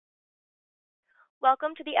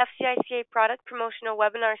Welcome to the FCICA product promotional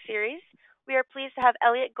webinar series. We are pleased to have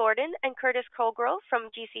Elliot Gordon and Curtis Colgrove from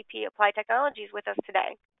GCP Applied Technologies with us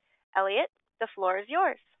today. Elliot, the floor is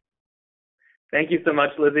yours. Thank you so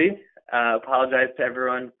much, Lizzie. Apologize to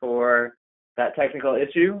everyone for that technical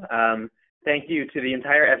issue. Thank you to the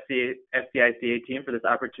entire FCICA team for this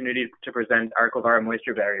opportunity to present our Kovara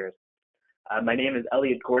moisture barriers. My name is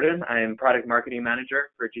Elliot Gordon. I am Product Marketing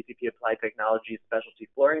Manager for GCP Applied Technologies Specialty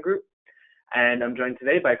Flooring Group. And I'm joined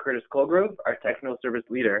today by Curtis Colgrove, our Technical Service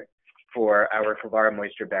Leader for our Kovara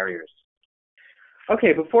moisture barriers.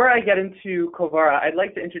 Okay, before I get into Kovara, I'd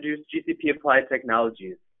like to introduce GCP Applied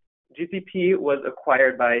Technologies. GCP was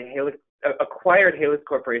acquired Helix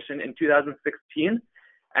Corporation in 2016,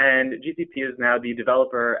 and GCP is now the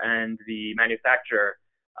developer and the manufacturer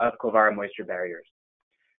of Kovara moisture barriers.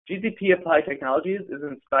 GCP Applied Technologies is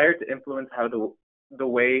inspired to influence how the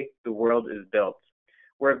way the world is built.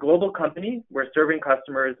 We're a global company. We're serving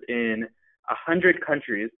customers in 100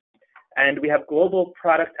 countries, and we have global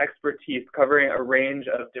product expertise covering a range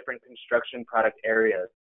of different construction product areas.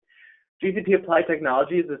 GCP Applied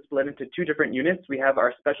Technologies is split into two different units. We have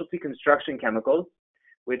our specialty construction chemicals,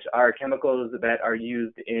 which are chemicals that are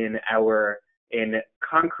used in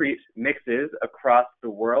concrete mixes across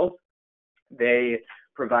the world. They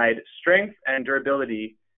provide strength and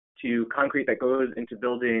durability to concrete that goes into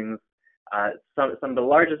buildings, some of the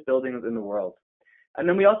largest buildings in the world. And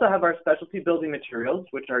then we also have our specialty building materials,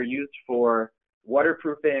 which are used for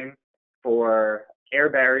waterproofing, for air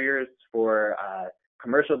barriers, for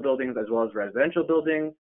commercial buildings as well as residential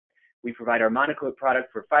buildings. We provide our monocoat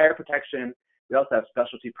product for fire protection. We also have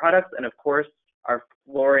specialty products, and of course, our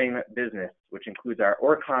flooring business, which includes our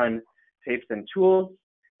Orcon tapes and tools,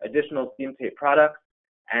 additional seam tape products,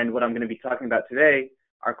 and what I'm going to be talking about today,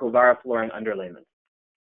 our Kovara flooring underlayment.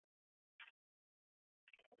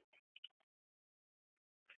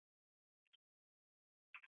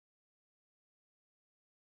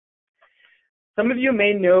 Some of you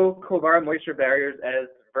may know Kovara moisture barriers as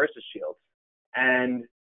VersaShield, and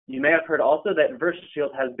you may have heard also that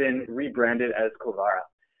VersaShield has been rebranded as Kovara.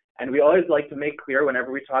 And we always like to make clear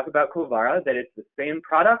whenever we talk about Kovara that it's the same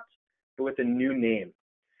product, but with a new name.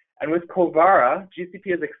 And with Kovara,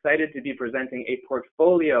 GCP is excited to be presenting a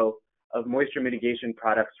portfolio of moisture mitigation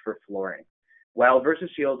products for flooring. While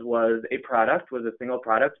VersaShield was a single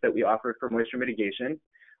product that we offered for moisture mitigation,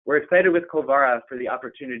 we're excited with Kovara for the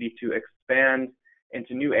opportunity to expand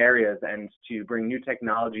into new areas and to bring new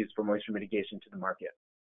technologies for moisture mitigation to the market.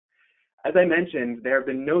 As I mentioned, there have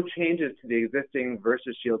been no changes to the existing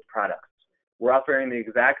VersaShield products. We're offering the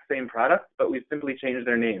exact same products, but we've simply changed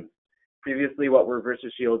their names. Previously, what were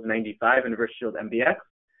VersaShield 95 and VersaShield MBX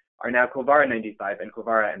are now Kovara 95 and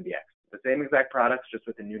Kovara MBX. The same exact products, just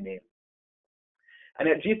with a new name. And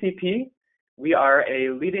at GCP, we are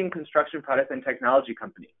a leading construction product and technology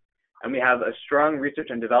company, and we have a strong research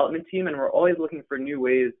and development team, and we're always looking for new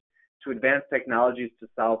ways to advance technologies to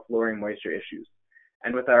solve flooring moisture issues.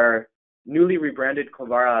 And with our newly rebranded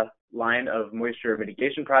Kovara line of moisture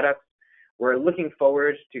mitigation products, we're looking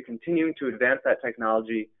forward to continuing to advance that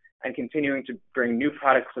technology and continuing to bring new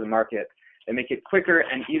products to the market and make it quicker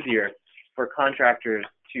and easier for contractors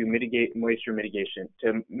to mitigate moisture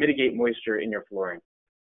in your flooring.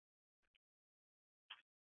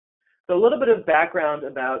 So a little bit of background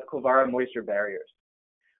about Kovara moisture barriers.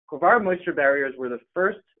 Kovara moisture barriers were the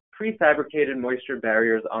first prefabricated moisture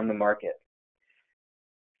barriers on the market.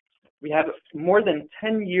 We have more than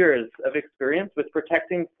 10 years of experience with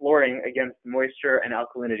protecting flooring against moisture and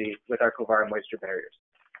alkalinity with our Kovara moisture barriers.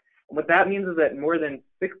 And what that means is that more than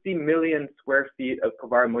 60 million square feet of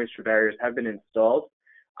Kovara moisture barriers have been installed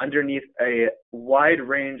underneath a wide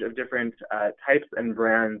range of different types and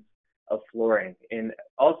brands of flooring, in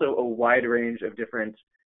also a wide range of different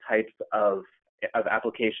types of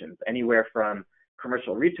applications, anywhere from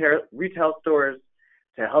commercial retail stores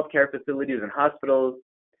to healthcare facilities and hospitals.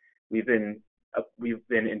 We've been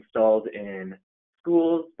installed in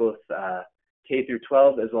schools, both K through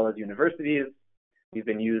 12 as well as universities. We've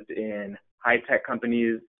been used in high-tech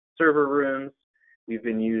companies' server rooms. We've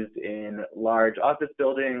been used in large office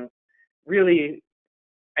buildings. Really,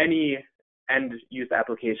 any end-use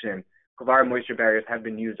application, Kovara moisture barriers have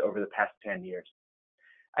been used over the past 10 years.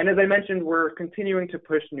 And as I mentioned, we're continuing to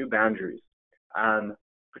push new boundaries.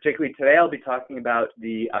 Particularly today, I'll be talking about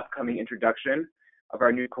the upcoming introduction of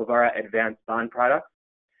our new Kovara Advanced Bond products.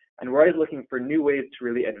 And we're always looking for new ways to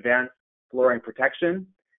really advance flooring protection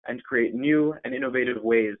and create new and innovative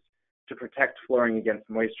ways to protect flooring against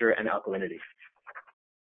moisture and alkalinity.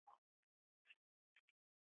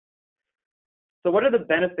 So what are the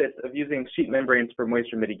benefits of using sheet membranes for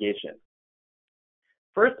moisture mitigation?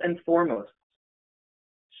 First and foremost,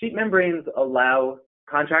 sheet membranes allow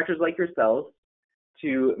contractors like yourselves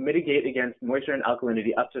to mitigate against moisture and alkalinity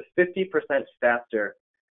up to 50% faster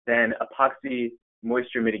than epoxy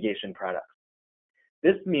moisture mitigation products.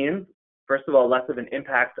 This means, first of all, less of an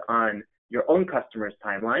impact on your own customer's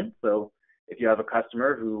timeline. So if you have a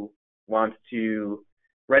customer who wants to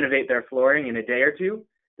renovate their flooring in a day or two,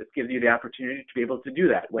 this gives you the opportunity to be able to do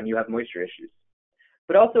that when you have moisture issues.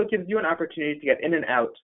 But also it gives you an opportunity to get in and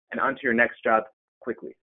out and onto your next job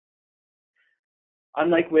quickly.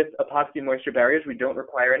 Unlike with epoxy moisture barriers, we don't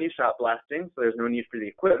require any shot blasting, so there's no need for the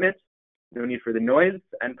equipment, no need for the noise,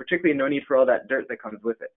 and particularly no need for all that dirt that comes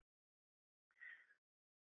with it.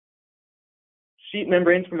 Sheet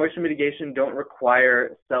membranes for moisture mitigation don't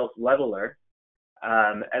require self-leveler.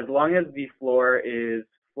 As long as the floor is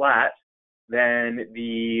flat, then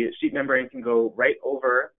the sheet membrane can go right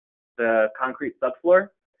over the concrete subfloor,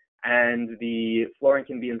 and the flooring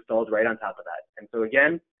can be installed right on top of that. And so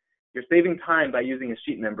again, you're saving time by using a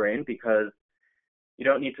sheet membrane because you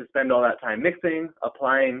don't need to spend all that time mixing,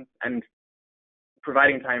 applying, and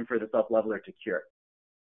providing time for the self-leveler to cure.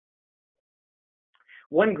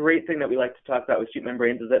 One great thing that we like to talk about with sheet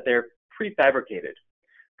membranes is that they're prefabricated.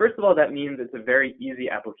 First of all, that means it's a very easy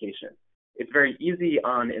application. It's very easy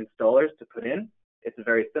on installers to put in. It's a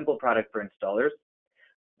very simple product for installers.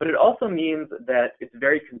 But it also means that it's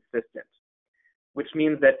very consistent, which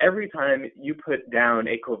means that every time you put down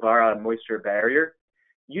a Kovara moisture barrier,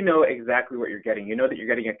 you know exactly what you're getting. You know that you're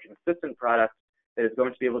getting a consistent product that is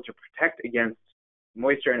going to be able to protect against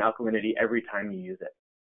moisture and alkalinity every time you use it.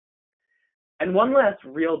 And one last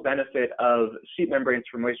real benefit of sheet membranes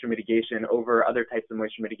for moisture mitigation over other types of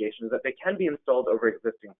moisture mitigation is that they can be installed over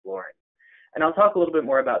existing flooring. And I'll talk a little bit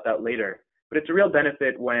more about that later, but it's a real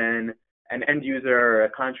benefit when an end user or a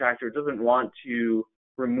contractor doesn't want to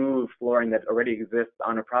remove flooring that already exists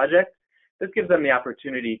on a project. This gives them the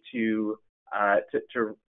opportunity to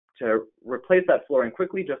replace that flooring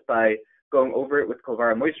quickly just by going over it with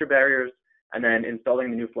Kovara moisture barriers and then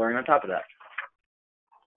installing the new flooring on top of that.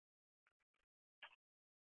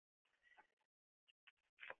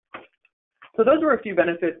 So those were a few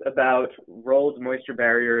benefits about rolled moisture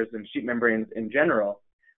barriers and sheet membranes in general.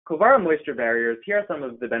 Kovara moisture barriers, here are some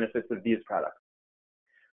of the benefits of these products.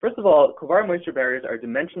 First of all, Kovara moisture barriers are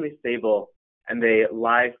dimensionally stable and they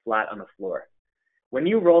lie flat on the floor. When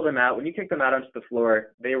you roll them out, when you kick them out onto the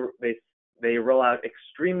floor, they roll out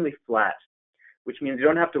extremely flat, which means you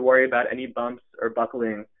don't have to worry about any bumps or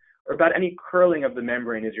buckling or about any curling of the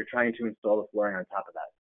membrane as you're trying to install the flooring on top of that.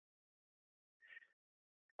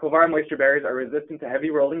 Kovara moisture barriers are resistant to heavy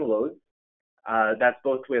rolling loads. That's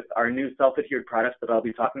both with our new self-adhered products that I'll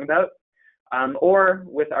be talking about, or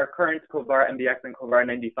with our current Kovara MBX and Kovara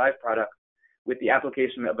 95 products with the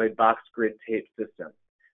application of a box grid tape system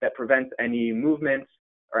that prevents any movement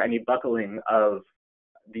or any buckling of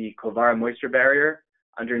the Kovara moisture barrier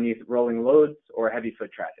underneath rolling loads or heavy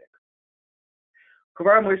foot traffic.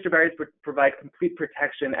 Kovara moisture barriers provide complete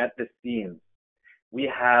protection at the seams. We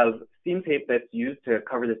have seam tape that's used to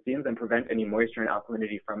cover the seams and prevent any moisture and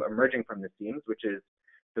alkalinity from emerging from the seams, which is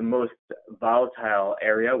the most volatile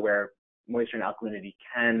area where moisture and alkalinity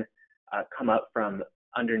can come up from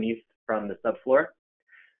underneath from the subfloor.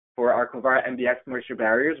 For our Kovara MBX moisture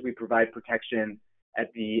barriers, we provide protection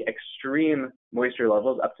at the extreme moisture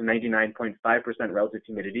levels up to 99.5% relative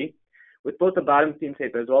humidity, with both the bottom seam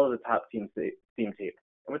tape as well as the top seam tape.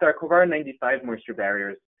 And with our Kovara 95 moisture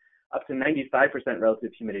barriers, up to 95%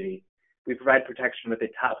 relative humidity, we provide protection with a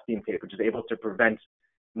top seam tape, which is able to prevent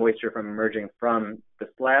moisture from emerging from the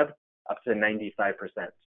slab up to 95%.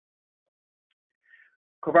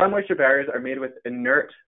 Kovara moisture barriers are made with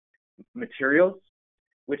inert materials,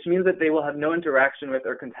 which means that they will have no interaction with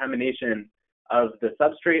or contamination of the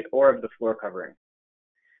substrate or of the floor covering.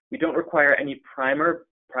 We don't require any primer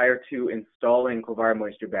prior to installing Kovara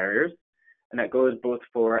moisture barriers, and that goes both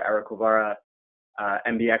for our Kovara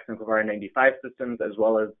MBX and Kovara 95 systems, as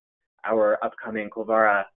well as our upcoming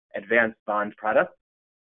Kovara Advanced Bond products.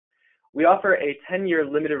 We offer a 10-year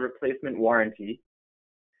limited replacement warranty.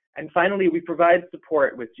 And finally, we provide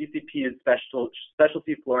support with GCP's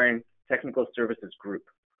Specialty Flooring Technical Services Group.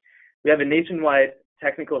 We have a nationwide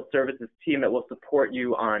technical services team that will support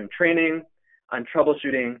you on training, on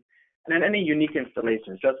troubleshooting, and on any unique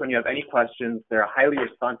installations. Just when you have any questions, they're a highly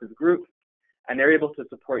responsive group, and they're able to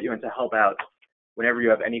support you and to help out whenever you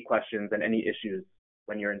have any questions and any issues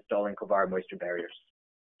when you're installing Kovara moisture barriers.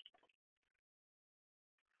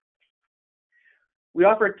 We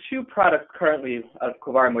offer two products currently of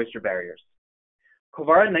Kovara moisture barriers.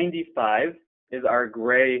 Kovara 95 is our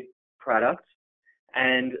gray product,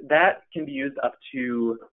 and that can be used up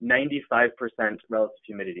to 95% relative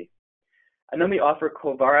humidity. And then we offer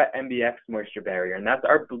Kovara MBX moisture barrier, and that's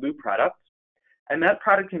our blue product. And that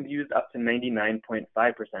product can be used up to 99.5%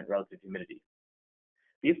 relative humidity.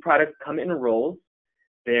 These products come in rolls.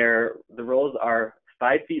 The rolls are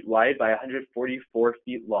 5 feet wide by 144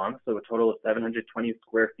 feet long, so a total of 720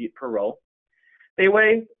 square feet per roll. They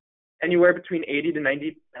weigh anywhere between 80 to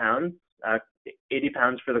 90 pounds, 80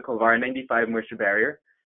 pounds for the Kovara 95 moisture barrier,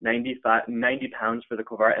 90 pounds for the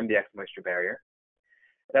Kovara MBX moisture barrier.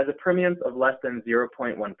 It has a permeance of less than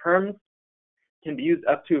 0.1 perms, can be used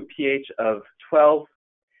up to a pH of 12,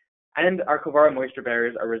 and our Kovara moisture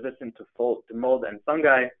barriers are resistant to mold and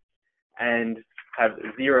fungi and have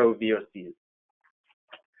 0 VOCs.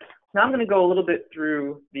 Now I'm going to go a little bit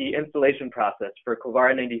through the installation process for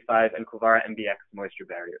Kovara 95 and Kovara MBX moisture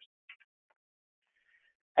barriers.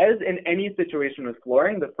 As in any situation with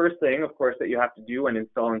flooring, the first thing, of course, that you have to do when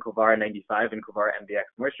installing Kovara 95 and Kovara MBX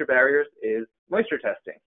moisture barriers is moisture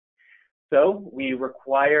testing. So we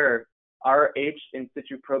require RH in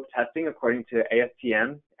situ probe testing according to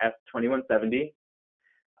ASTM S2170.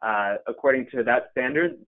 According to that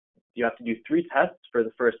standard, you have to do 3 tests for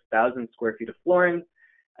the first 1,000 square feet of flooring,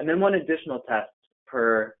 and then 1 additional test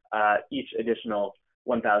per each additional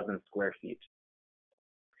 1,000 square feet.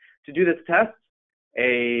 To do this test,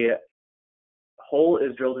 a hole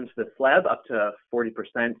is drilled into the slab up to 40%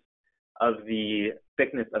 of the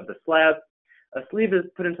thickness of the slab. A sleeve is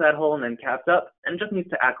put into that hole and then capped up, and just needs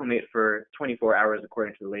to acclimate for 24 hours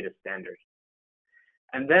according to the latest standard.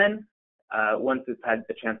 And then, once it's had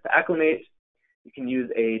a chance to acclimate, you can use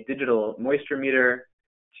a digital moisture meter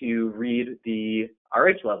to read the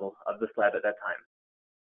RH level of the slab at that time.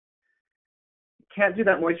 You can't do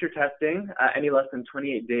that moisture testing any less than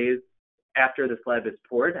 28 days after the slab is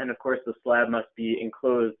poured, and of course the slab must be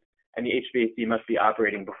enclosed and the HVAC must be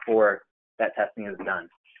operating before that testing is done.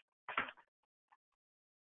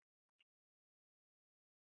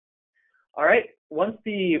 All right, once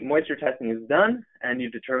the moisture testing is done and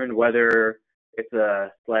you've determined whether it's a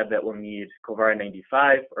slab that will need Kovara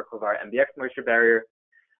 95 or Kovara MBX moisture barrier,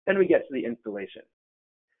 then we get to the installation.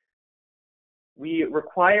 We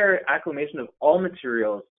require acclimation of all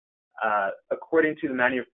materials according to the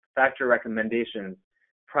manufacturer recommendations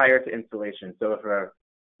prior to installation. So if a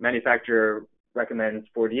manufacturer recommends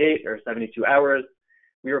 48 or 72 hours,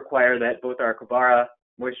 we require that both our Kovara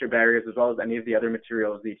moisture barriers, as well as any of the other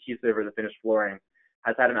materials, the adhesive or the finished flooring,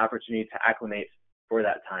 has had an opportunity to acclimate for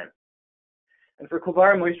that time. And for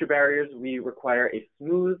Kovara moisture barriers, we require a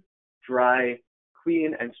smooth, dry,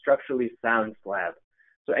 clean, and structurally sound slab.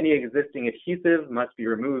 So any existing adhesive must be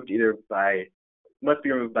removed by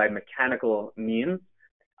mechanical means.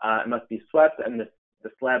 It must be swept, and the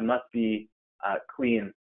slab must be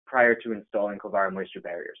clean prior to installing Kovara moisture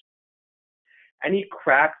barriers. Any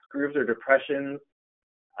cracks, grooves, or depressions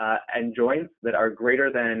and joints that are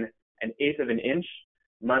greater than 1/8 of an inch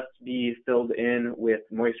must be filled in with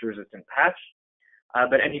moisture-resistant patch,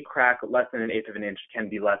 but any crack less than 1/8 of an inch can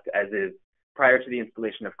be left as is prior to the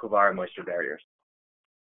installation of Kovara moisture barriers.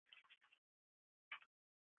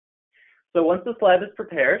 So once the slab is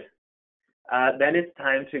prepared, then it's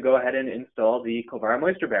time to go ahead and install the Kovara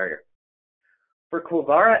moisture barrier. For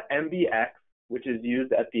Kovara MBX, which is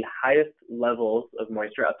used at the highest levels of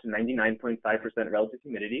moisture, up to 99.5% relative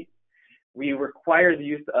humidity, we require the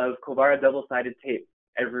use of Kovara double-sided tape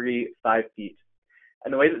every 5 feet.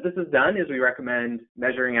 And the way that this is done is we recommend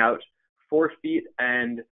measuring out 4 feet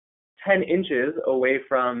and 10 inches away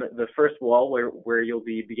from the first wall where you'll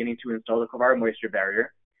be beginning to install the Kovara moisture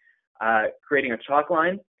barrier, creating a chalk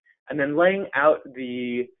line, and then laying out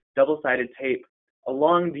the double-sided tape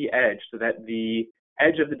along the edge so that the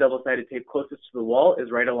edge of the double-sided tape closest to the wall is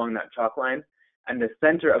right along that chalk line, and the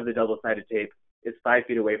center of the double-sided tape is 5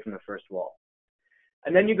 feet away from the first wall.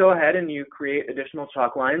 And then you go ahead and you create additional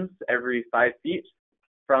chalk lines every 5 feet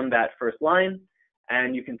from that first line,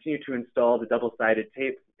 and you continue to install the double-sided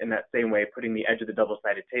tape in that same way, putting the edge of the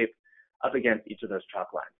double-sided tape up against each of those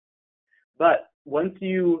chalk lines. But once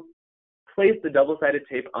you place the double-sided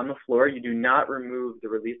tape on the floor, you do not remove the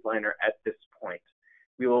release liner at this point.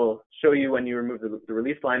 We will show you when you remove the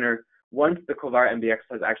release liner once the Kovara MBX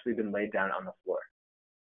has actually been laid down on the floor.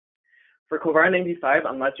 For Kovara 95,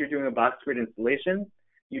 unless you're doing a box grid installation,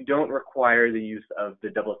 you don't require the use of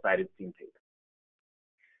the double-sided seam tape.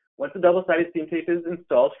 Once the double-sided seam tape is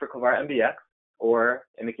installed for Kovara MBX, or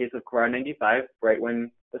in the case of Kovara 95, right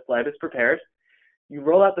when the slab is prepared, you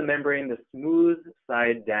roll out the membrane the smooth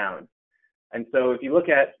side down. And so if you look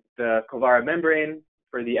at the Kovara membrane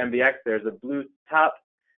for the MBX, there's a blue top,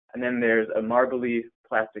 and then there's a marbly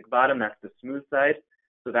plastic bottom, that's the smooth side.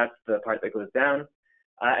 So that's the part that goes down.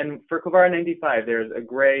 And for Kovara 95, there's a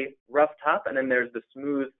gray rough top, and then there's the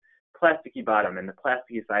smooth plasticky bottom. And the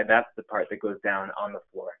plasticky side, that's the part that goes down on the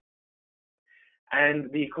floor.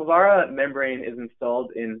 And the Kovara membrane is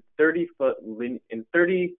installed in 30-foot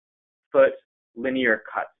linear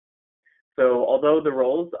cuts. So although the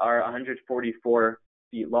rolls are 144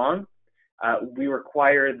 feet long, we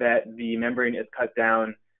require that the membrane is cut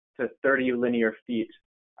down to 30 linear feet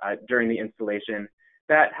during the installation.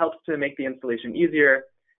 That helps to make the installation easier.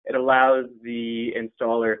 It allows the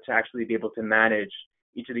installer to actually be able to manage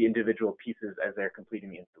each of the individual pieces as they're completing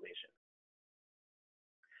the installation.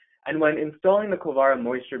 And when installing the Kovara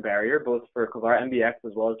moisture barrier, both for Kovara MBX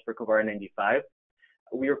as well as for Kovara 95,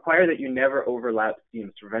 we require that you never overlap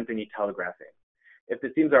seams to prevent any telegraphing. If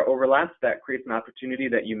the seams are overlapped, that creates an opportunity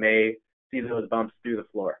that you may see those bumps through the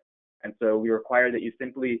floor. And so we require that you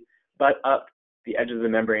simply butt up the edges of the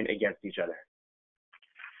membrane against each other.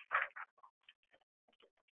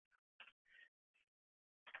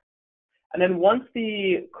 And then once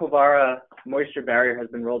the Kovara moisture barrier has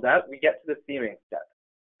been rolled out, we get to the seaming step.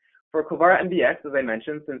 For Kovara MBX, as I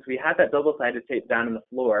mentioned, since we had that double-sided tape down on the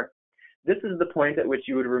floor, this is the point at which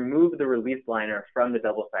you would remove the release liner from the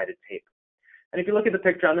double-sided tape. And if you look at the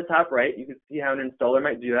picture on the top right, you can see how an installer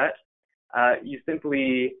might do that. You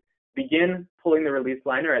simply begin pulling the release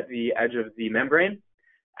liner at the edge of the membrane,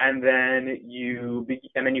 and then you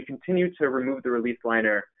continue to remove the release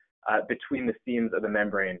liner between the seams of the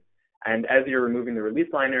membrane. And as you're removing the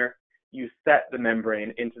release liner, you set the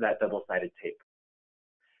membrane into that double-sided tape.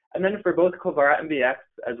 And then for both Kovara MBX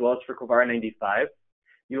as well as for Kovara 95,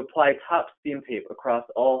 you apply top seam tape across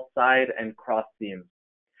all side and cross seams.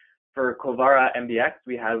 For Kovara MBX,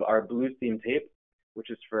 we have our blue seam tape, which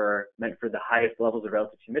is meant for the highest levels of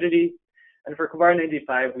relative humidity. And for Kovara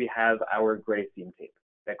 95, we have our gray seam tape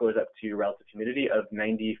that goes up to relative humidity of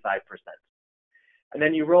 95%. And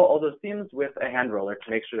then you roll all those seams with a hand roller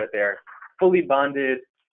to make sure that they're fully bonded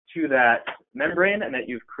to that membrane and that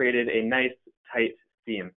you've created a nice tight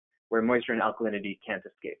seam where moisture and alkalinity can't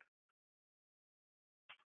escape.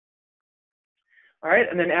 All right,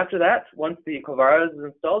 and then after that, once the Kovara is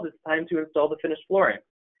installed, it's time to install the finished flooring.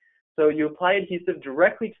 So you apply adhesive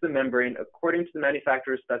directly to the membrane according to the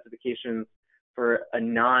manufacturer's specifications for a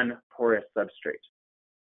non-porous substrate.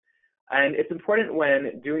 And it's important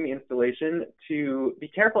when doing the installation to be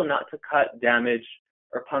careful not to cut, damage,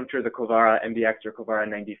 or puncture the Kovara MBX or Kovara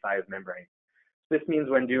 95 membrane. This means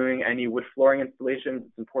when doing any wood flooring installations,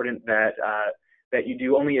 it's important that, that you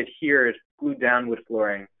do only adhered, glued down wood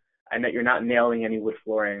flooring, and that you're not nailing any wood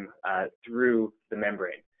flooring through the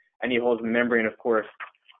membrane. Any holes in the membrane, of course,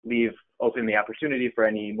 leave open the opportunity for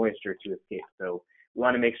any moisture to escape. So we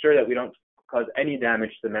want to make sure that we don't cause any damage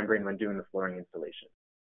to the membrane when doing the flooring installation.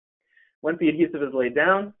 Once the adhesive is laid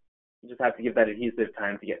down, you just have to give that adhesive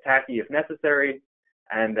time to get tacky if necessary,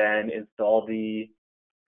 and then install the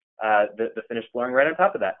finished flooring right on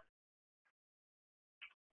top of that.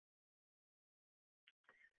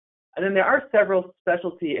 And then there are several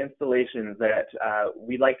specialty installations that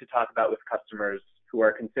we like to talk about with customers who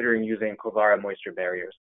are considering using Kovara moisture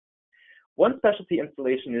barriers. One specialty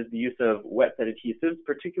installation is the use of wet set adhesives,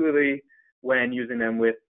 particularly when using them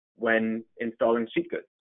when installing sheet goods.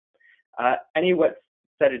 Any wet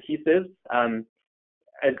set adhesives,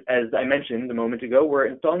 as I mentioned a moment ago, we're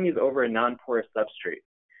installing these over a non-porous substrate.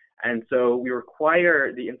 And so we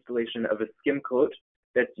require the installation of a skim coat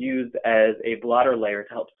that's used as a blotter layer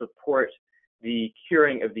to help support the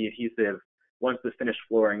curing of the adhesive once the finished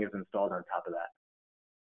flooring is installed on top of that.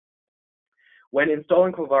 When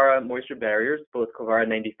installing Kovara moisture barriers, both Kovara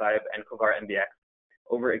 95 and Kovara MBX,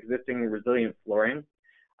 over existing resilient flooring,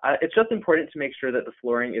 it's just important to make sure that the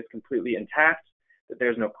flooring is completely intact, that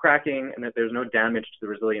there's no cracking, and that there's no damage to the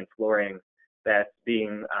resilient flooring that's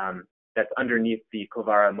underneath the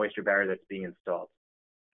Kovara moisture barrier that's being installed.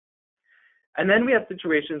 And then we have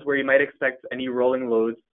situations where you might expect any rolling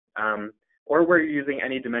loads or where you're using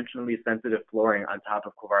any dimensionally sensitive flooring on top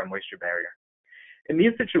of Kovara moisture barrier. In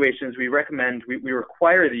these situations, we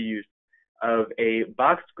require the use of a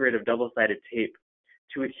box grid of double-sided tape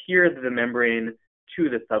to adhere the membrane to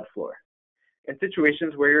the subfloor. In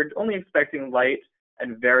situations where you're only expecting light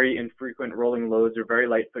and very infrequent rolling loads or very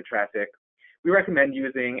light foot traffic, we recommend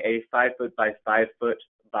using a 5-foot by 5-foot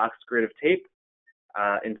box grid of tape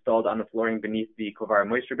installed on the flooring beneath the Kovara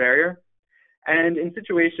moisture barrier. And in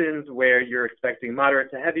situations where you're expecting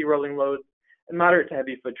moderate to heavy rolling loads and moderate to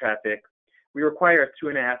heavy foot traffic, we require a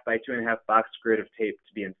 2.5 by 2.5 box grid of tape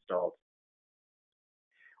to be installed.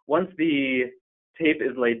 Once the tape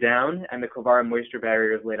is laid down and the Kovara moisture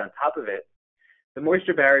barrier is laid on top of it, The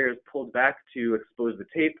moisture barrier is pulled back to expose the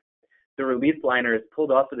tape. The release liner is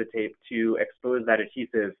pulled off of the tape to expose that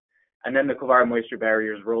adhesive, and then the Kovara moisture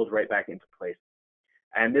barrier is rolled right back into place.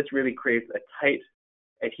 And this really creates a tight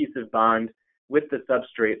adhesive bond with the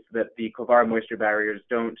substrate so that the Kovara moisture barriers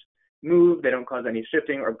don't move, they don't cause any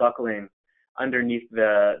shifting or buckling underneath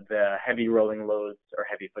the heavy rolling loads or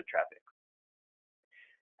heavy foot traffic.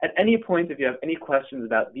 At any point, if you have any questions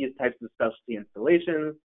about these types of specialty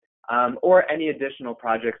installations, or any additional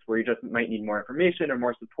projects where you just might need more information or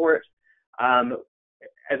more support,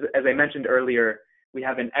 as I mentioned earlier, we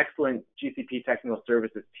have an excellent GCP technical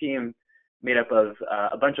services team made up of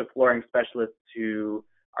a bunch of flooring specialists who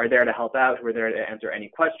are there to help out, who are there to answer any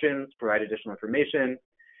questions, provide additional information,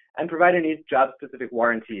 and provide any job-specific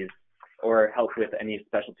warranties or help with any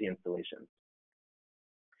specialty installations.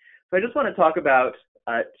 So I just want to talk about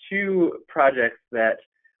two projects that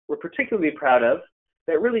we're particularly proud of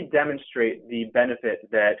that really demonstrate the benefit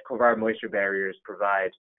that Kovara moisture barriers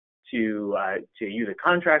provide to you, the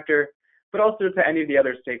contractor, but also to any of the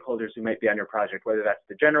other stakeholders who might be on your project, whether that's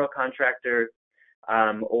the general contractor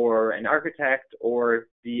or an architect or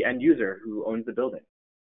the end user who owns the building.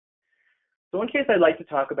 So one case I'd like to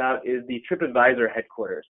talk about is the TripAdvisor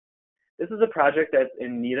headquarters. This is a project that's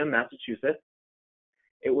in Needham, Massachusetts.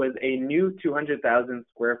 It was a new 200,000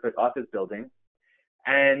 square foot office building,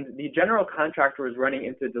 and the general contractor was running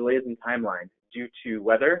into delays in timeline due to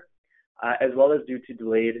weather, as well as due to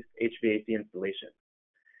delayed HVAC installation.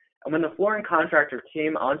 And when the flooring contractor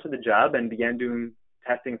came onto the job and began doing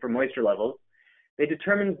testing for moisture levels, they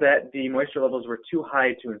determined that the moisture levels were too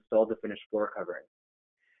high to install the finished floor covering.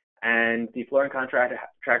 And the flooring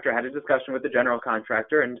contractor had a discussion with the general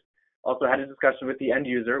contractor and also had a discussion with the end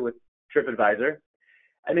user, with TripAdvisor,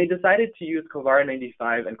 and they decided to use Kovara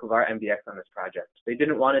 95 and Kovara MDX on this project. They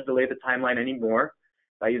didn't want to delay the timeline anymore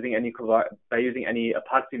by using any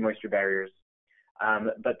epoxy moisture barriers,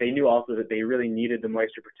 but they knew also that they really needed the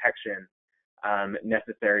moisture protection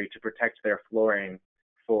necessary to protect their flooring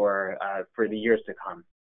for the years to come.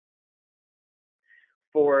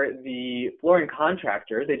 For the flooring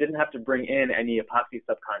contractor, they didn't have to bring in any epoxy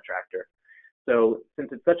subcontractor. So since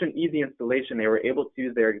it's such an easy installation, they were able to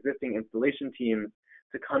use their existing installation teams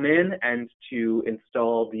to come in and to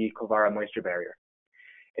install the Kovara moisture barrier.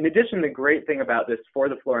 In addition, the great thing about this for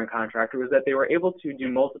the flooring contractor was that they were able to do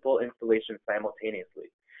multiple installations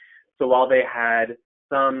simultaneously. So while they had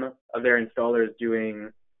some of their installers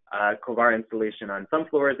doing Kovara installation on some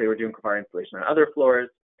floors, they were doing Kovara installation on other floors.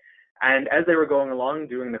 And as they were going along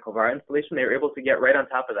doing the Kovara installation, they were able to get right on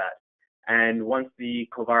top of that. And once the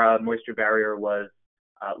Kovara moisture barrier was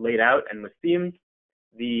laid out and was seamed,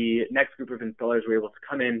 the next group of installers were able to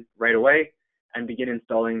come in right away and begin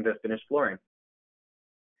installing the finished flooring.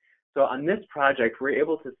 So on this project, we're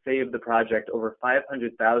able to save the project over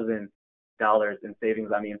 $500,000 in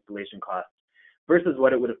savings on the installation cost versus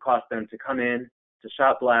what it would have cost them to come in, to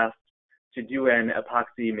shot blast, to do an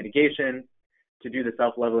epoxy mitigation, to do the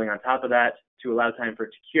self-leveling on top of that, to allow time for it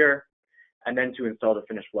to cure, and then to install the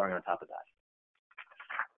finished flooring on top of that.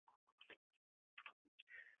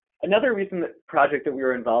 Another recent project that we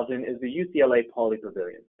were involved in is the UCLA Poly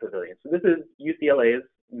Pavilion. So this is UCLA's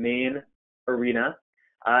main arena,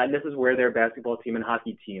 and this is where their basketball team and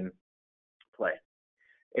hockey team play.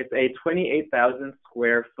 It's a 28,000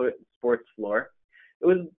 square foot sports floor. It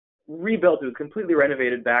was rebuilt, it was completely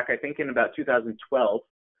renovated back, I think, in about 2012.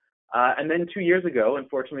 And then 2 years ago,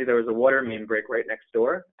 unfortunately, there was a water main break right next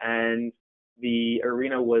door, and the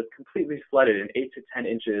arena was completely flooded in 8 to 10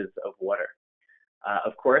 inches of water.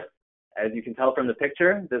 Of course, as you can tell from the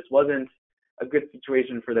picture, this wasn't a good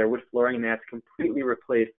situation for their wood flooring, and they had to completely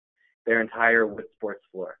replace their entire wood sports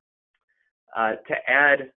floor. To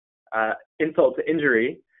add insult to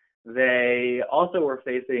injury, they also were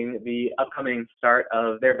facing the upcoming start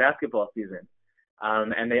of their basketball season.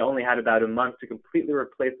 And they only had about a month to completely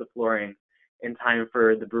replace the flooring in time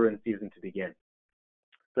for the Bruins season to begin.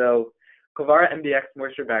 So Kovara MDX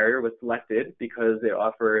moisture barrier was selected because it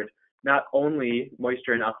offered not only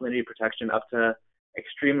moisture and alkalinity protection up to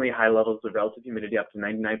extremely high levels of relative humidity, up to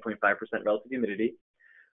 99.5% relative humidity,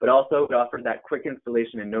 but also it offered that quick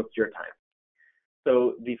installation and no cure time.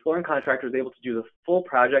 So the flooring contractor was able to do the full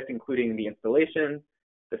project, including the installation,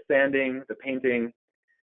 the sanding, the painting,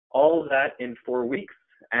 all of that in 4 weeks,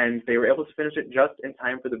 and they were able to finish it just in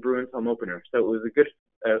time for the Bruins home opener. So it was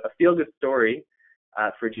a feel-good story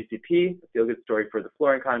for GCP, a feel-good story for the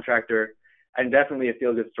flooring contractor, and definitely a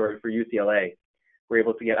feel-good story for UCLA. We're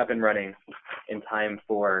able to get up and running in time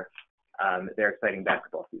for their exciting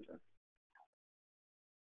basketball season.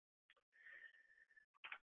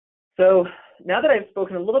 So now that I've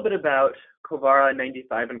spoken a little bit about Kovara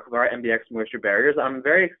 95 and Kovara MBX moisture barriers, I'm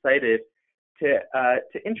very excited to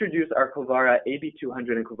introduce our Kovara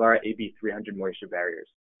AB200 and Kovara AB300 moisture barriers.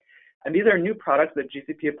 And these are new products that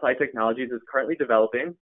GCP Applied Technologies is currently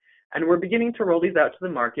developing, and we're beginning to roll these out to the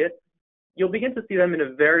market. You'll begin to see them in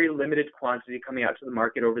a very limited quantity coming out to the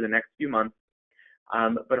market over the next few months,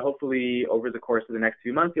 but hopefully over the course of the next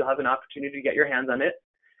few months, you'll have an opportunity to get your hands on it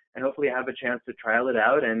and hopefully have a chance to trial it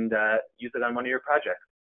out and use it on one of your projects.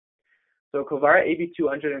 So Kovara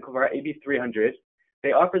AB200 and Kovara AB300,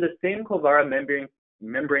 they offer the same Kovara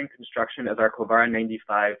membrane construction as our Kovara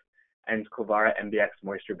 95 and Kovara MBX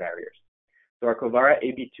moisture barriers. So our Kovara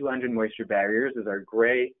AB200 moisture barriers is our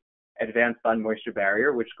gray advanced bond moisture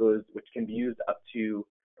barrier, which can be used up to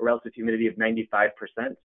a relative humidity of 95%.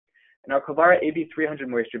 And our Kovara AB300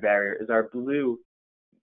 moisture barrier is our blue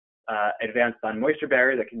advanced bond moisture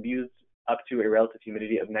barrier that can be used up to a relative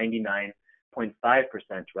humidity of 99.5%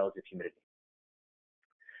 relative humidity.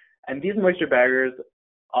 And these moisture barriers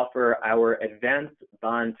offer our advanced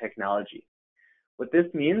bond technology. What this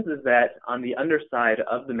means is that on the underside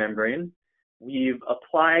of the membrane, we've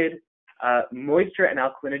applied moisture and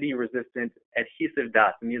alkalinity resistant adhesive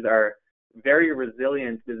dots. And these are very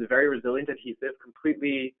resilient. This is a very resilient adhesive,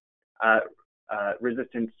 completely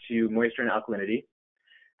resistant to moisture and alkalinity.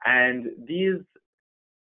 And these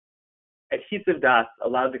adhesive dots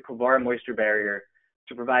allow the Kovara moisture barrier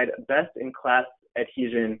to provide best-in-class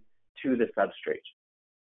adhesion to the substrate.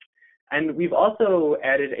 And we've also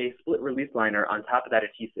added a split release liner on top of that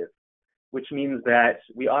adhesive, which means that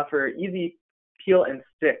we offer easy peel and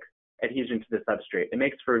stick adhesion to the substrate. It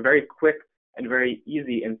makes for a very quick and very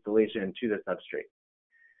easy installation to the substrate.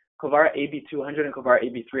 Kovara AB200 and Kovara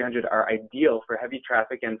AB300 are ideal for heavy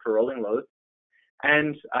traffic and for rolling loads.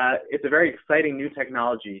 And it's a very exciting new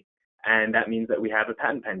technology, and that means that we have a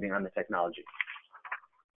patent pending on the technology.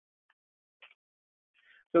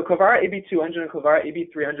 So Kovara AB200 and Kovara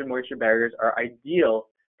AB300 moisture barriers are ideal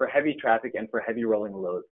for heavy traffic and for heavy rolling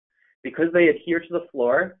loads. Because they adhere to the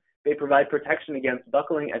floor, they provide protection against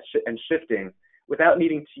buckling and shifting without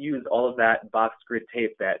needing to use all of that box grid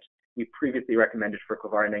tape that we previously recommended for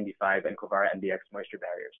Kovara 95 and Kovara MBX moisture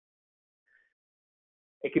barriers.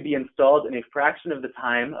 It could be installed in a fraction of the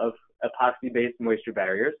time of epoxy-based moisture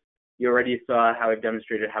barriers. You already saw how I've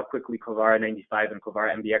demonstrated how quickly Kovara 95 and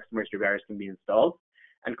Kovara MBX moisture barriers can be installed.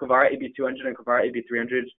 And Kovara AB200 and Kovara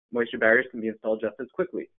AB300 moisture barriers can be installed just as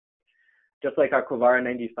quickly. Just like our Kovara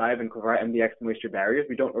 95 and Kovara MBX moisture barriers,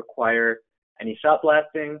 we don't require any shot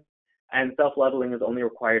blasting, and self-leveling is only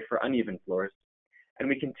required for uneven floors. And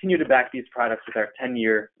we continue to back these products with our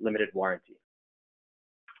 10-year limited warranty.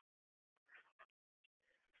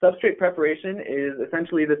 Substrate preparation is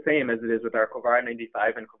essentially the same as it is with our Kovara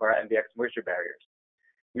 95 and Kovara MBX moisture barriers.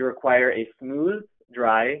 We require a smooth,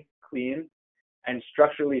 dry, clean, and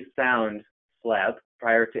structurally sound slab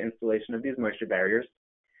prior to installation of these moisture barriers.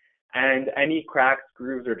 And any cracks,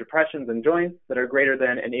 grooves, or depressions and joints that are greater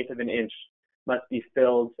than 1/8 of an inch must be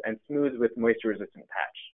filled and smoothed with moisture-resistant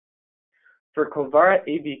patch. For Kovara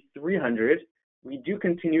AB300, we do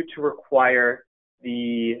continue to require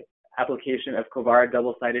the application of Kovara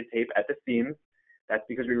double-sided tape at the seams. That's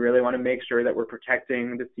because we really want to make sure that we're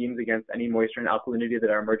protecting the seams against any moisture and alkalinity that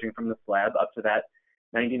are emerging from the slab up to that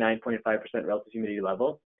 99.5% relative humidity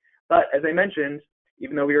level. But as I mentioned,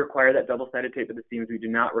 even though we require that double-sided tape at the seams, we do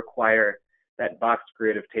not require that box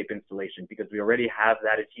grid of tape installation because we already have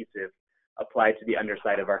that adhesive applied to the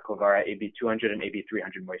underside of our Kovara AB200 and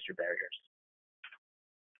AB300 moisture barriers.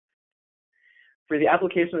 For the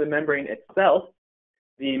application of the membrane itself,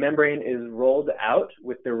 the membrane is rolled out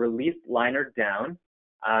with the release liner down,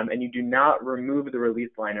 and you do not remove the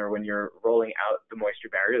release liner when you're rolling out the moisture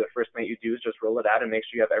barrier. The first thing that you do is just roll it out and make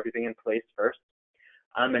sure you have everything in place first.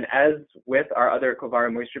 And as with our other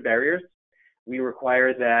Kovara moisture barriers, we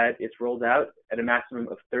require that it's rolled out at a maximum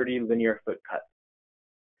of 30 linear foot cuts.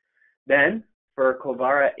 Then, for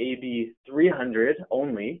Kovara AB300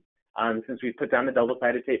 only, since we put down the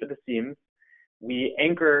double-sided tape at the seams, we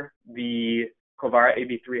anchor the Kovara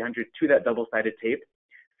AB300 to that double-sided tape,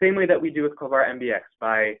 same way that we do with Kovara MBX,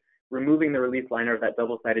 by removing the release liner of that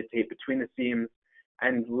double-sided tape between the seams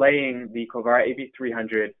and laying the Kovara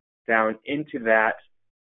AB300 down into that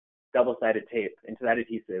double-sided tape, into that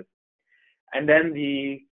adhesive. And then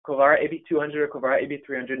the Kovara AB200 or Kovara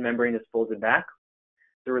AB300 membrane is folded back.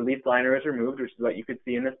 The release liner is removed, which is what you could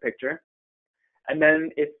see in this picture. And then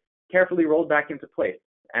it's carefully rolled back into place.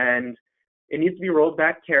 And it needs to be rolled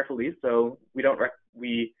back carefully, so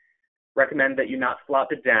we recommend that you not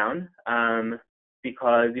flop it down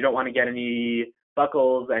because you don't want to get any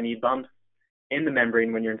buckles, any bumps in the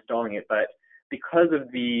membrane when you're installing it. But because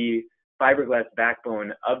of the fiberglass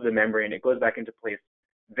backbone of the membrane, it goes back into place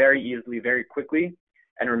very easily, very quickly,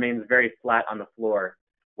 and remains very flat on the floor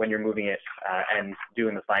when you're moving it and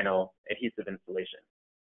doing the final adhesive installation.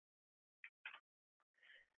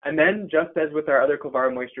 And then, just as with our other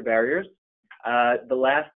Kovara moisture barriers, the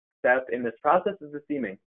last step in this process is the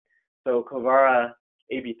seaming. So Kovara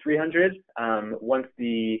AB300, once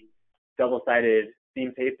the double-sided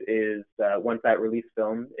seam tape is, once that release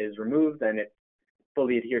film is removed and it's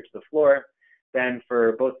fully adhered to the floor, then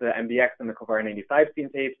for both the MBX and the Kovara 95 seam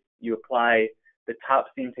tapes, you apply the top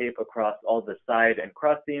seam tape across all the side and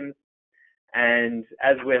cross seams. And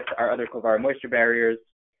as with our other Kovara moisture barriers,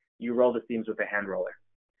 you roll the seams with a hand roller.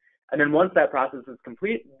 And then once that process is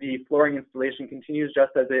complete, the flooring installation continues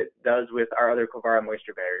just as it does with our other Kovara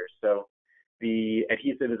moisture barriers. So the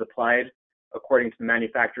adhesive is applied according to the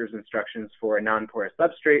manufacturer's instructions for a non-porous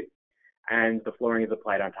substrate, and the flooring is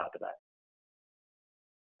applied on top of that.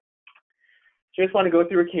 Just want to go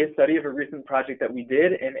through a case study of a recent project that we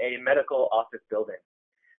did in a medical office building.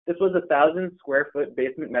 This was a 1,000 square foot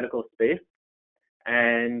basement medical space,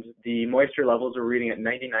 and the moisture levels were reading at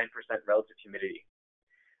 99% relative humidity.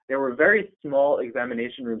 There were very small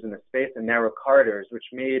examination rooms in the space and narrow corridors, which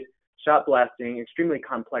made shot blasting extremely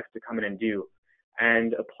complex to come in and do.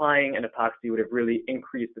 And applying an epoxy would have really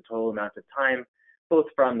increased the total amount of time, both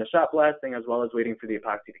from the shot blasting as well as waiting for the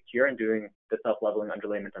epoxy to cure and doing the self-leveling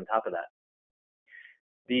underlayment on top of that.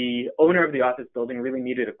 The owner of the office building really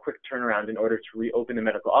needed a quick turnaround in order to reopen the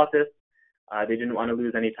medical office. They didn't want to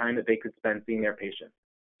lose any time that they could spend seeing their patients.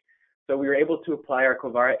 So we were able to apply our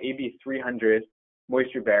Kovara AB300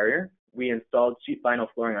 moisture barrier. We installed sheet vinyl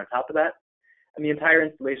flooring on top of that, and the entire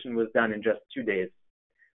installation was done in just 2 days.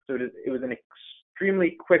 So it was an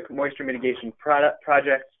extremely quick moisture mitigation project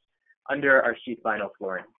under our sheet vinyl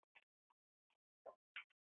flooring.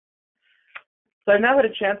 So I've now had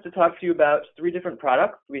a chance to talk to you about 4 different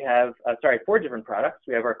products. We have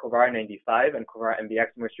our Kovara 95 and Kovara MBX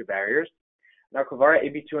moisture barriers, and our Kovara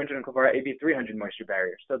AB200 and Kovara AB300 moisture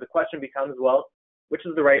barriers. So the question becomes, well, which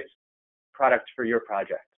is the right product for your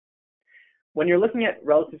project? When you're looking at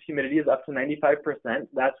relative humidities up to 95%,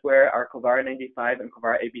 that's where our Kovara 95 and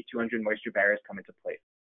Kovara AB200 moisture barriers come into place.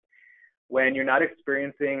 When you're not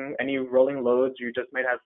experiencing any rolling loads, you just might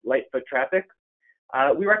have light foot traffic,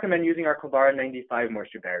 we recommend using our Kovara 95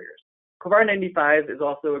 moisture barriers. Kovara 95 is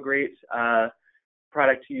also a great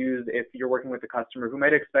product to use if you're working with a customer who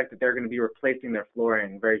might expect that they're going to be replacing their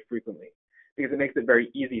flooring very frequently, because it makes it very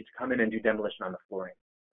easy to come in and do demolition on the flooring.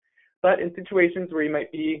 But in situations where you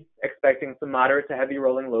might be expecting some moderate to heavy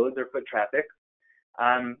rolling loads or foot traffic,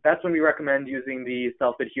 that's when we recommend using the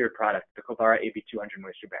self-adhered product, the Kovara AB200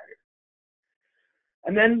 moisture barrier.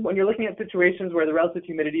 And then when you're looking at situations where the relative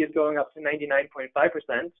humidity is going up to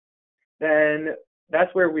 99.5%, then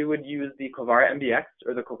that's where we would use the Kovara MBX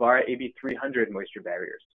or the Kovara AB300 moisture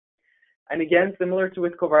barriers. And again, similar to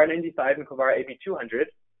with Kovara 95 and Kovara AB200,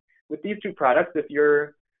 with these 2 products, if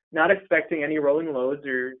you're not expecting any rolling loads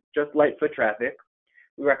or just light foot traffic,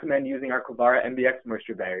 we recommend using our Kovara MBX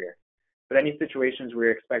moisture barrier. But any situations where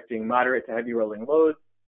you're expecting moderate to heavy rolling loads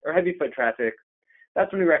or heavy foot traffic,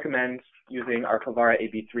 that's when we recommend using our Kovara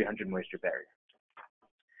AB300 moisture barrier.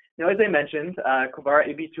 Now, as I mentioned, Kovara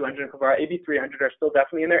AB200 and Kovara AB300 are still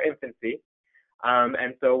definitely in their infancy.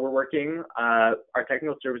 And so we're working, our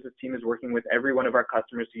technical services team is working with every one of our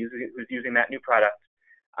customers who's using that new product,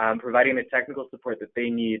 providing the technical support that they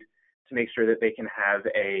need to make sure that they can have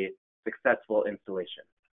a successful installation.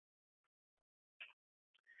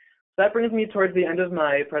 So that brings me towards the end of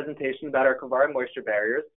my presentation about our Kovara moisture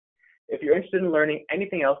barriers. If you're interested in learning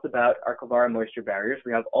anything else about our Kovara moisture barriers,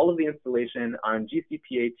 we have all of the installation on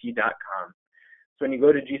gcpat.com. So when you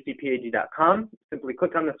go to gcpat.com, simply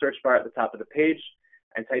click on the search bar at the top of the page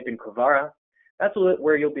and type in Kovara. That's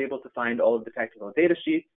where you'll be able to find all of the technical data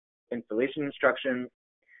sheets, installation instructions,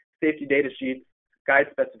 safety data sheets, guide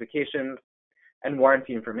specifications, and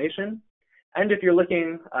warranty information. And if you're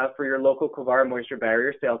looking for your local Kovara moisture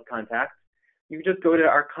barrier sales contact, you can just go to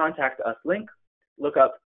our Contact Us link, look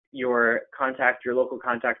up your local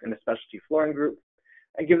contact in a specialty flooring group,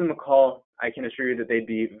 and give them a call. I can assure you that they'd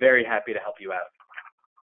be very happy to help you out.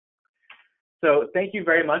 So thank you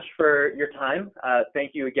very much for your time.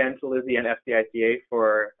 Thank you again to Lizzie and FCICA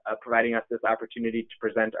for providing us this opportunity to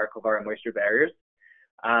present our Kovara moisture barriers.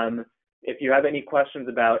 If you have any questions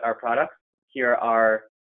about our products, here are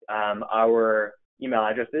our email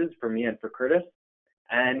addresses for me and for Curtis,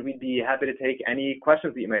 and we'd be happy to take any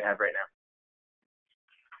questions that you might have right now.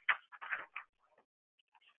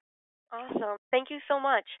 Awesome. Thank you so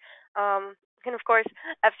much. And of course,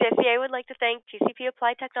 FCSCA would like to thank GCP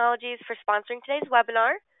Applied Technologies for sponsoring today's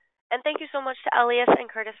webinar. And thank you so much to Elias and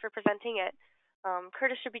Curtis for presenting it.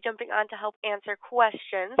 Curtis should be jumping on to help answer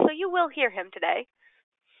questions, so you will hear him today.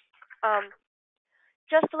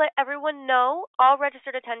 Just to let everyone know, all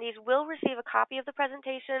registered attendees will receive a copy of the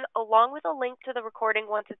presentation along with a link to the recording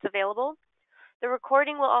once it's available. The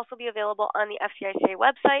recording will also be available on the FCICA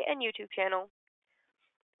website and YouTube channel.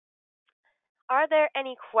 Are there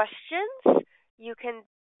any questions? You can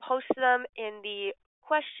post them in the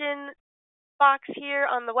question box here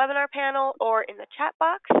on the webinar panel or in the chat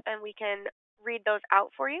box, and we can read those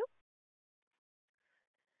out for you.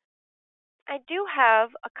 I do have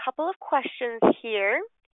a couple of questions here.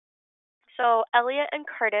 So, Elliot and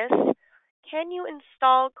Curtis, can you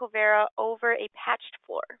install Kovara over a patched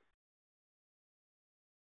floor?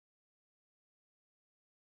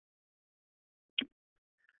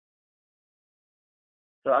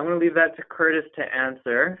 So I'm going to leave that to Curtis to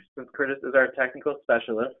answer, since Curtis is our technical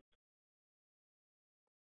specialist.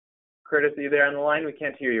 Curtis, are you there on the line? We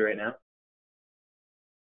can't hear you right now.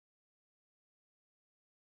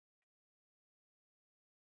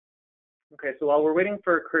 Okay, so while we're waiting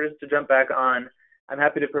for Curtis to jump back on, I'm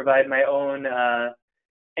happy to provide my own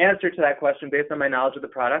answer to that question based on my knowledge of the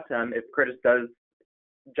product. If Curtis does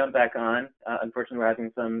jump back on, unfortunately we're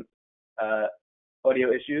having some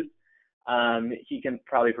audio issues. He can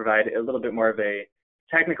probably provide a little bit more of a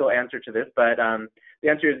technical answer to this, but the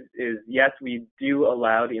answer is yes, we do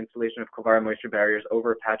allow the installation of Kovara moisture barriers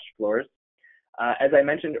over patched floors. As I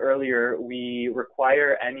mentioned earlier, we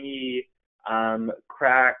require any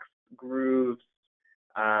cracks, grooves,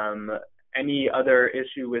 any other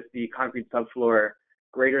issue with the concrete subfloor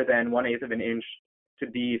greater than 1/8 of an inch to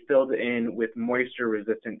be filled in with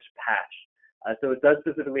moisture-resistant patch. So it does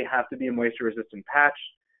specifically have to be a moisture-resistant patch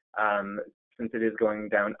since it is going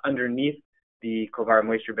down underneath the Kovara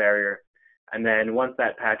moisture barrier. And then once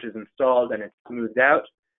that patch is installed and it's smoothed out,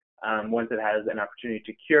 once it has an opportunity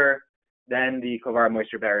to cure, then the Kovara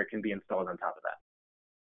moisture barrier can be installed on top of that.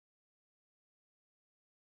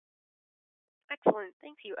 Excellent.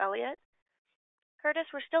 Thank you, Elliot. Curtis,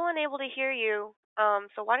 we're still unable to hear you,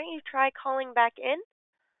 so why don't you try calling back in,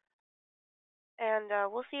 and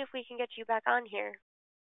we'll see if we can get you back on here.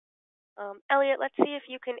 Elliot, let's see if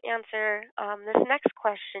you can answer this next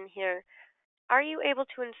question here. Are you able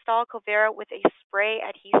to install Kovara with a spray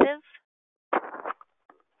adhesive?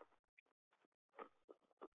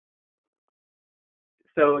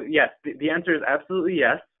 So yes, the answer is absolutely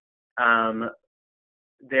yes.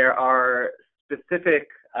 There are specific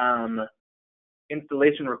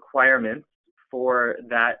installation requirements for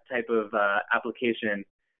that type of application,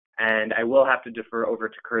 and I will have to defer over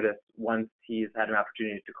to Curtis once he's had an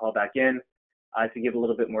opportunity to call back in to give a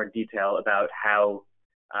little bit more detail about how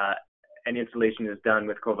an installation is done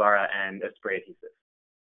with Kovara and a spray adhesive.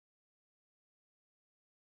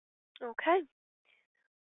 Okay.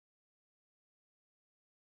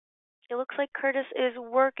 It looks like Curtis is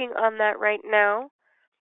working on that right now.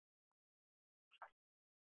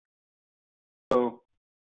 Hello.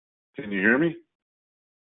 Can you hear me?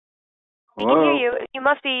 We can hear you. You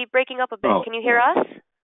must be breaking up a bit. Oh. Can you hear us?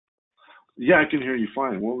 Yeah, I can hear you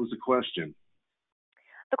fine. What was the question?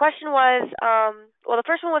 The question was, well, the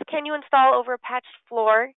first one was, can you install over a patched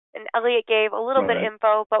floor? And Elliot gave a little bit of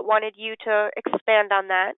info, but wanted you to expand on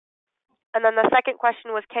that. And then the second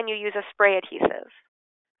question was, can you use a spray adhesive?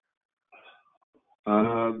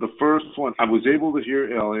 The first one, I was able to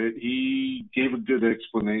hear Elliot. He gave a good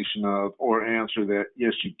explanation of, or answer that,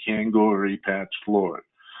 yes, you can go over a patched floor.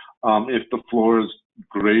 If the floor is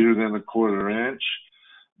greater than 1/4 inch,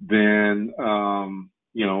 then,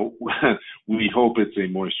 you know, we hope it's a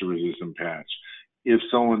moisture-resistant patch. If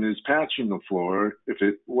someone is patching the floor, if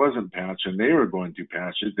it wasn't patched and they were going to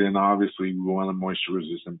patch it, then obviously we want a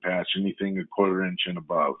moisture-resistant patch, anything 1/4 inch and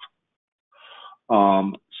above.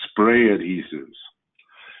 Spray adhesives.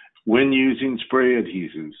 When using spray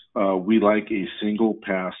adhesives, we like a single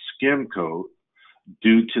pass skim coat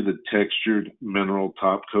due to the textured mineral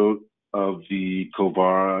top coat of the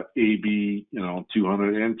Kovara AB,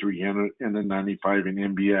 200 and 300 and the 95 in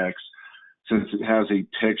MBX. Since it has a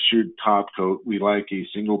textured top coat, we like a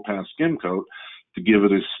single pass skim coat to give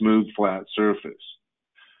it a smooth, flat surface.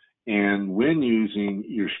 And when using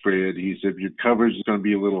your spray adhesive, your coverage is going to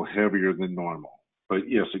be a little heavier than normal. But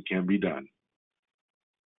yes, it can be done.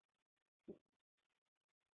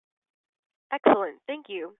 Excellent. Thank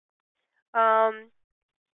you.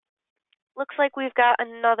 Looks like we've got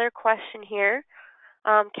another question here.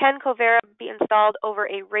 Can Kovara be installed over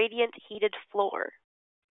a radiant heated floor?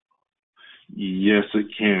 Yes, it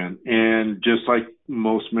can. And just like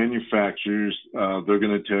most manufacturers, they're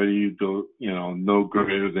going to tell you go, no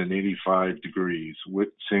greater than 85 degrees.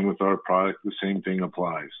 Same with our product, the same thing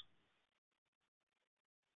applies.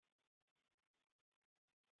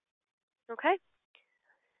 Okay.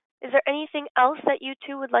 Is there anything else that you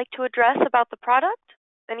two would like to address about the product?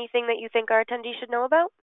 Anything that you think our attendees should know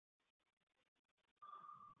about?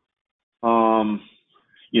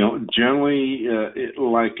 Generally,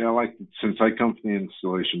 since I come from the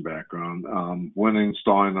installation background, when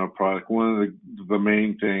installing our product, one of the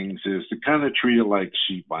main things is to kind of treat it like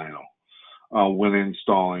sheet vinyl when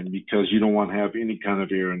installing, because you don't want to have any kind of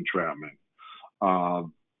air entrapment.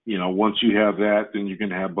 Once you have that, then you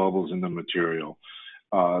can have bubbles in the material.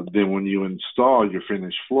 Then when you install your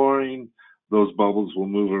finished flooring, those bubbles will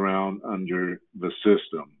move around under the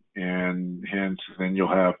system. And hence, then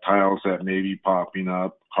you'll have tiles that may be popping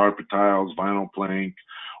up, carpet tiles, vinyl plank,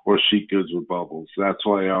 or sheet goods with bubbles. That's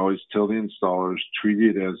why I always tell the installers, treat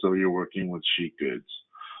it as though you're working with sheet goods.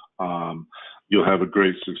 You'll have a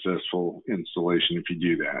great, successful installation if you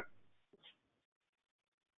do that.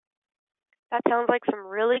 That sounds like some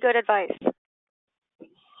really good advice.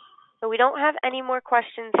 So we don't have any more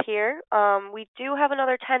questions here. We do have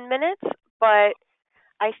another 10 minutes, but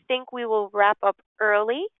I think we will wrap up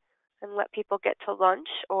early and let people get to lunch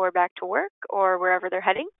or back to work or wherever they're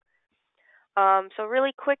heading. So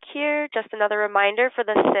really quick here, just another reminder for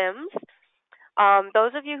the Sims.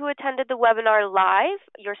 Those of you who attended the webinar live,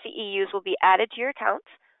 your CEUs will be added to your accounts.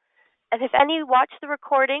 And if any watch the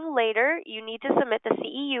recording later, you need to submit the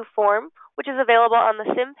CEU form, which is available on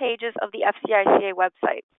the Sim pages of the FCICA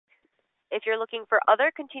website. If you're looking for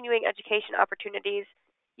other continuing education opportunities,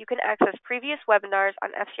 you can access previous webinars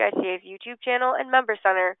on FCICA's YouTube channel and Member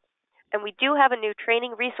Center, and we do have a new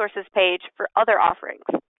training resources page for other offerings.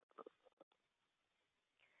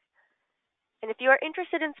 And if you are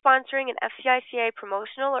interested in sponsoring an FCICA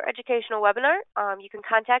promotional or educational webinar, you can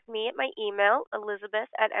contact me at my email,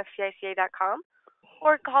 elizabeth@fcica.com,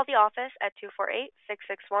 or call the office at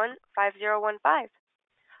 248-661-5015.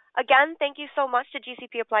 Again, thank you so much to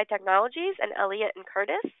GCP Applied Technologies and Elliot and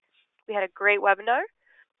Curtis. We had a great webinar,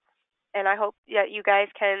 and I hope that you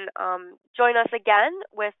guys can join us again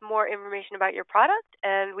with more information about your product,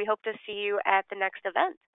 and we hope to see you at the next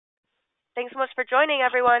event. Thanks so much for joining,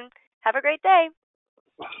 everyone. Have a great day.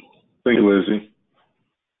 Thank you, Lizzie.